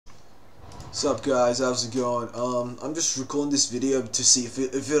What's up, guys? How's it going? I'm just recording this video to see if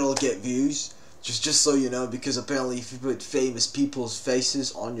it'll get views. Just so you know, because apparently if you put famous people's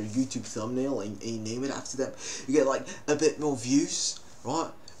faces on your YouTube thumbnail and you name it after them, you get like a bit more views, right?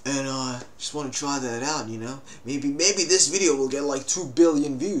 And just want to try that out, you know. Maybe this video will get like 2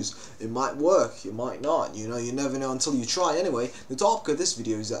 billion views. It might work, it might not, you know. You never know until you try. Anyway, the topic of this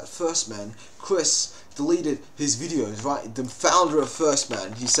video is that 1stMan, Chris, deleted his videos, right? The founder of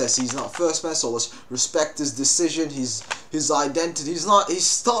 1stMan, he says he's not 1stMan, so let's respect his decision. His identity, he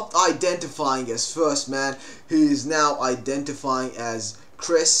stopped identifying as 1stMan. He is now identifying as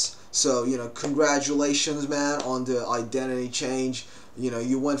Chris. So, you know, congratulations, man, on the identity change. You know,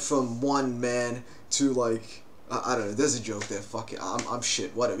 you went from one man to like, I don't know, there's a joke there, fuck it, I'm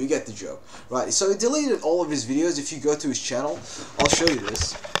shit, whatever, you get the joke, right? So he deleted all of his videos. If you go to his channel, I'll show you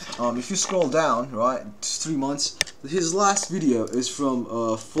this. If you scroll down, right, it's 3 months, his last video is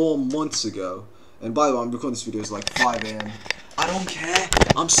from 4 months ago, and by the way, I'm recording this video, it's like 5 AM. I don't care,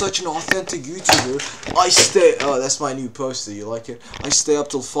 I'm such an authentic YouTuber. I stay, oh, that's my new poster, you like it? I stay up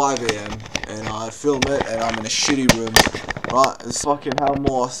till 5 AM, and I film it, and I'm in a shitty room. Right, it's fucking how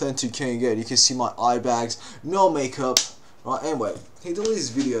more authentic can you get? You can see my eye bags, no makeup. Right, anyway, he deleted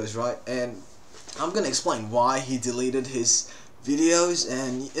his videos, right? And I'm gonna explain why he deleted his videos,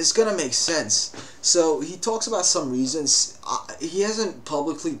 and it's gonna make sense. So he talks about some reasons. He hasn't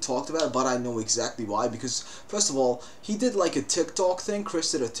publicly talked about it, but I know exactly why. Because first of all, he did like a TikTok thing.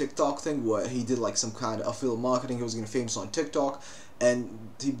 Chris did a TikTok thing where he did like some kind of affiliate marketing. He was getting famous on TikTok. And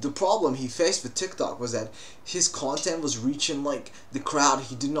the problem he faced with TikTok was that his content was reaching like the crowd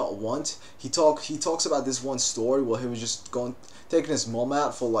he did not want. He talks about this one story where he was just taking his mom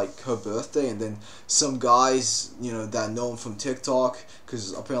out for like her birthday, and then some guys, you know, that know him from TikTok,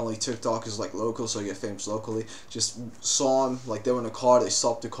 because apparently TikTok is like local, so you get famous locally, just saw him, like they were in a car, they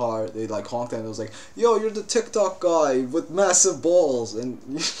stopped the car, they like honked at him, and it was like, yo, you're the TikTok guy with massive balls, and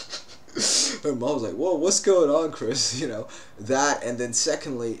her mom was like, whoa, what's going on, Chris? You know, that. And then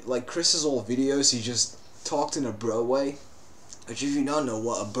secondly, like Chris's old videos, he just talked in a bro way. Which, if you don't know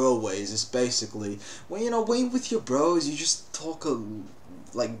what a bro way is, it's basically when, you know, when you're with your bros, you just talk a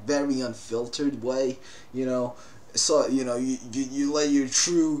like very unfiltered way, you know. So, you know, you let your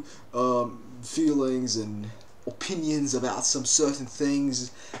true feelings and opinions about some certain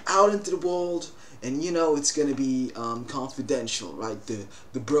things out into the world. And you know it's gonna be confidential, right?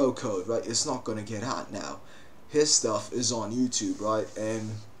 The bro code, right? It's not gonna get out now. His stuff is on YouTube, right?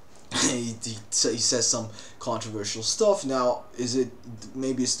 And he says some controversial stuff. Now,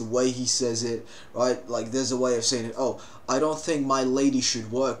 maybe it's the way he says it, right? Like there's a way of saying it. Oh, I don't think my lady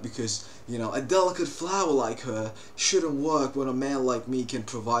should work because, you know, a delicate flower like her shouldn't work when a man like me can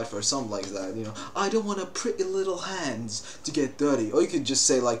provide for her, something like that. You know, I don't want a pretty little hands to get dirty. Or you could just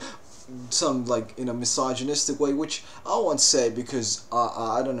say like some like in a misogynistic way, which I won't say because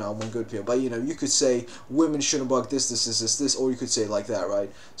I don't know, I'm on good people, but you know, you could say women shouldn't work this, or you could say like that,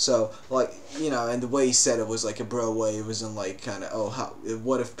 right? So like, you know, and the way he said it was like a bro way. It wasn't like kind of, oh,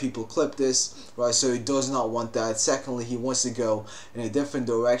 what if people clip this, right? So he does not want that. Secondly, he wants to go in a different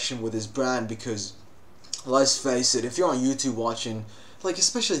direction with his brand, because let's face it, if you're on YouTube watching, like,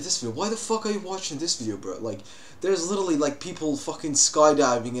 especially this video, why the fuck are you watching this video, bro? Like, there's literally, like, people fucking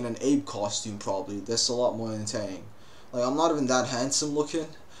skydiving in an ape costume, probably. That's a lot more entertaining. Like, I'm not even that handsome looking.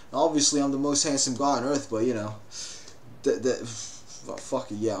 Obviously, I'm the most handsome guy on earth, but, you know, well, fuck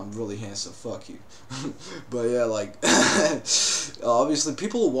it, yeah, I'm really handsome, fuck you. But, yeah, like, obviously,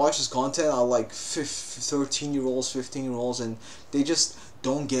 people who watch this content are, like, 13-year-olds, 15-year-olds, and they just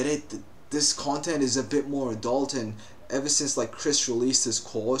don't get it. This content is a bit more adult, and ever since like Chris released his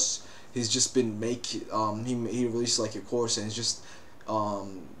course, he's just been he released like a course, and it's just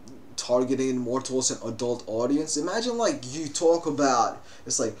targeting more towards an adult audience. Imagine like you talk about,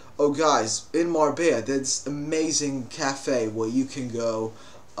 it's like, oh guys, in Marbella there's amazing cafe where you can go,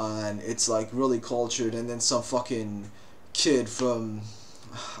 and it's like really cultured, and then some fucking kid from,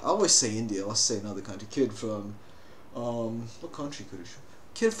 I always say India, let's say another country, kid from what country could it show?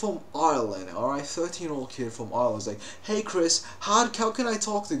 Kid from Ireland, alright, 13-year-old kid from Ireland is like, hey Chris, how can I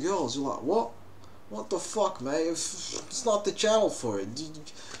talk to girls? You're like, what? What the fuck, man? It's not the channel for it.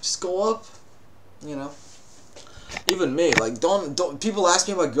 Just go up, you know. Even me, like, don't people ask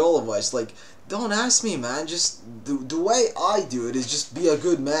me about girl advice, like, don't ask me, man. Just the way I do it is just be a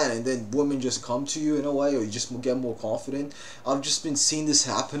good man, and then women just come to you in a way, or you just get more confident. I've just been seeing this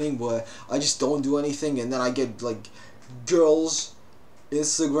happening where I just don't do anything, and then I get like girls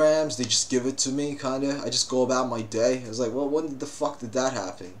Instagrams, they just give it to me, kinda. I just go about my day. I was like, well, when the fuck did that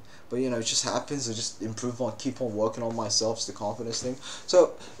happen? but you know, it just happens. I just improve on, keep on working on myself. It's the confidence thing.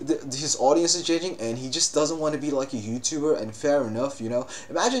 So his audience is changing, and he just doesn't want to be like a YouTuber. And fair enough, you know.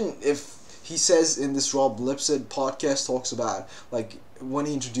 Imagine if he says in this Rob Lipset podcast talks about like when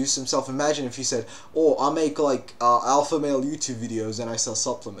he introduced himself. Imagine if he said, "Oh, I make like alpha male YouTube videos and I sell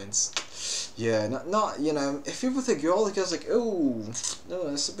supplements." Yeah, not you know. If you're with a girl, the girl's like, "Oh, no,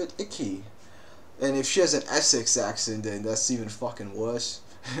 that's a bit icky." And if she has an Essex accent, then that's even fucking worse.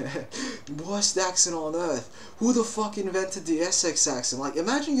 Worst accent on earth. Who the fuck invented the Essex accent? Like,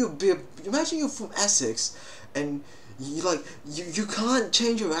 imagine you're from Essex, and you can't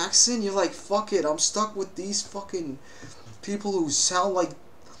change your accent. You're like, fuck it, I'm stuck with these fucking people who sound like.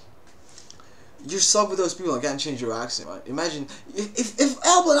 You're stuck with those people and can't change your accent, right? Imagine if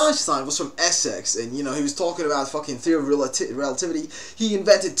Albert Einstein was from Essex and, you know, he was talking about fucking theory of relativity, he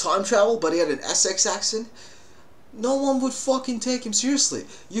invented time travel, but he had an Essex accent, no one would fucking take him seriously.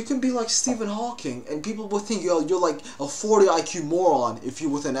 You can be like Stephen Hawking and people would think you're like a 40 IQ moron if you're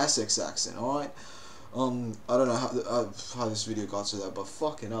with an Essex accent, alright? I don't know how this video got to that, but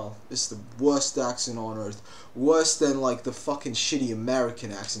fucking hell, it's the worst accent on earth. Worse than like the fucking shitty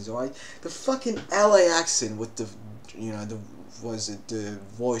American accents, alright? The fucking LA accent with the, you know, the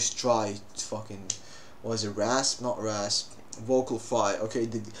voice dry fucking, was it rasp? Not rasp, vocal fry. Okay,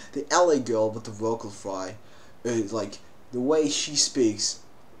 the LA girl with the vocal fry, like the way she speaks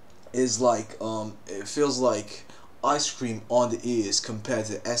is like it feels like ice cream on the ears compared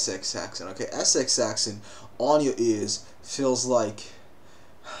to Essex accent. Okay, Essex accent on your ears feels like,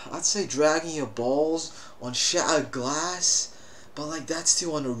 I'd say, dragging your balls on shattered glass, but like that's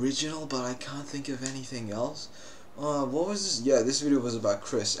too unoriginal. But I can't think of anything else. What was this? Yeah, this video was about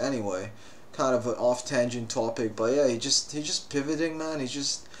Chris. Anyway, kind of an off tangent topic, but yeah, he just pivoting, man. He's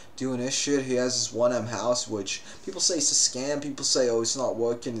just doing his shit. He has this 1M house, which people say it's a scam. People say, oh, it's not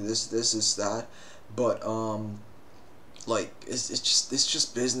working. This, that, but like it's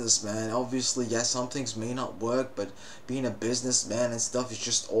just business, man. Obviously, yes, some things may not work, but being a businessman and stuff is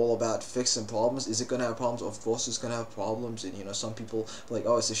just all about fixing problems. Is it gonna have problems? Of course it's gonna have problems, and you know, some people like,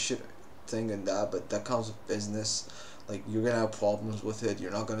 oh, it's a shit thing and that, but that comes with business. Like, you're gonna have problems with it.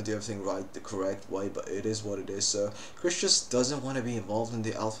 You're not gonna do everything right the correct way, but it is what it is. So Chris just doesn't want to be involved in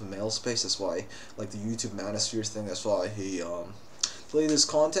the alpha male space. That's why, like, the YouTube manosphere thing, that's why he played his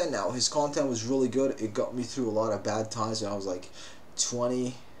content. Now his content was really good. It got me through a lot of bad times when I was like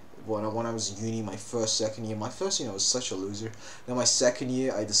 20, when I was in uni, my second year. My first year I was such a loser. Then my second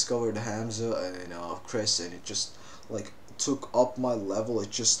year I discovered Hamza and Chris, and it just like took up my level. It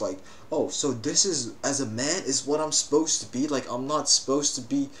just like, oh, so this is, as a man, is what I'm supposed to be. Like, I'm not supposed to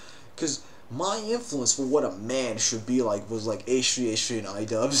be, because my influence for what a man should be like was like H3 and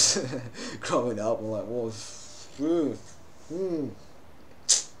iDubbbz growing up. I'm like, well,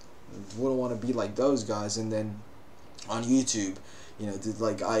 wouldn't want to be like those guys. And then on YouTube, you know,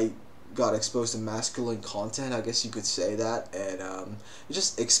 like I got exposed to masculine content, I guess you could say that, and it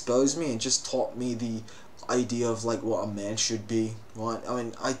just exposed me and just taught me the idea of like what a man should be. What I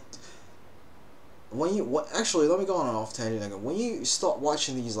mean, actually, let me go on an off tangent again. When you start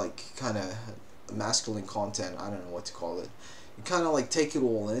watching these like kind of masculine content, I don't know what to call it, you kind of like take it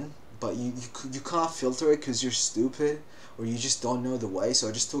all in, but you can't filter it because you're stupid or you just don't know the way. So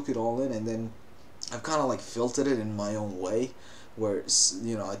I just took it all in, and then I've kind of like filtered it in my own way, where,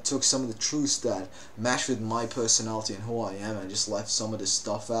 you know, I took some of the truths that matched with my personality and who I am, and just left some of this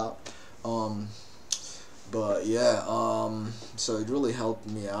stuff out. But yeah, so it really helped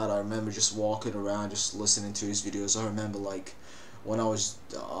me out. I remember just walking around, just listening to his videos. I remember like when I was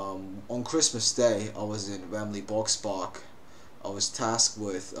on Christmas Day, I was in Wembley Box Park. I was tasked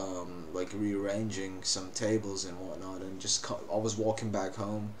with like rearranging some tables and whatnot, and just I was walking back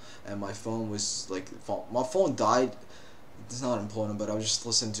home, and my phone was like, my phone died. It's not important, but I was just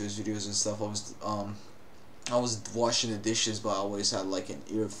listening to his videos and stuff. I was washing the dishes, but I always had like an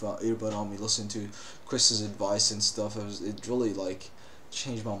earbud on me, listening to Chris's advice and stuff. It really like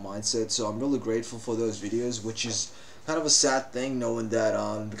changed my mindset. So I'm really grateful for those videos, which is kind of a sad thing, knowing that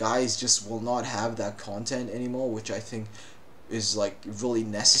guys just will not have that content anymore, which I think is like really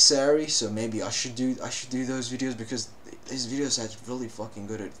necessary. So maybe I should do those videos, because his videos had really fucking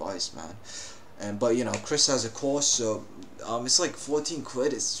good advice, man. But you know, Chris has a course, so it's like 14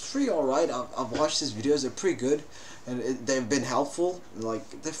 quid. It's pretty alright. I've watched his videos. They're pretty good, and they've been helpful.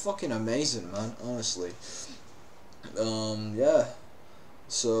 Like, they're fucking amazing, man, honestly. Yeah,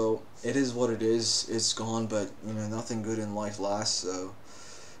 so it is what it is. It's gone, but you know, nothing good in life lasts, so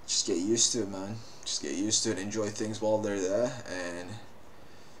just get used to it, man. Just get used to it. Enjoy things while they're there, and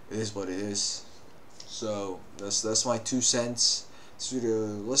it is what it is. So that's my 2 cents this video,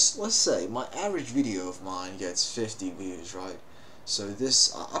 let's say my average video of mine gets 50 views, right? So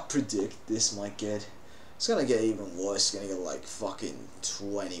this, I predict this might get, it's gonna get even worse. It's gonna get like fucking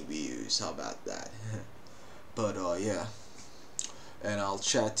 20 views. How about that? But yeah. And I'll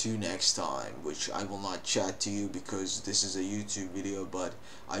chat to you next time, which I will not chat to you because this is a YouTube video, but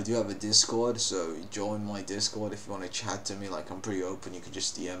I do have a Discord, so join my Discord if you want to chat to me. Like, I'm pretty open, you can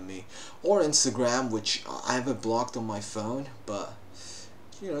just DM me, or Instagram, which I have it blocked on my phone, but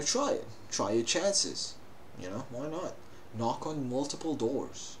you know, try it, try your chances, you know, why not, knock on multiple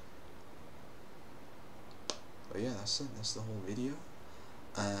doors. But yeah, that's it, that's the whole video.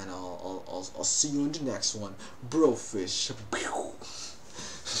 And I'll see you in the next one. Brofish.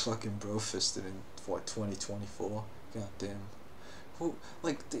 Fucking brofisted in what, 2024. God damn. Who,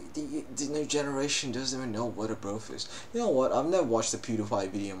 like the new generation doesn't even know what a brof is. You know what? I've never watched a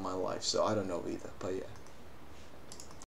PewDiePie video in my life, so I don't know either. But yeah.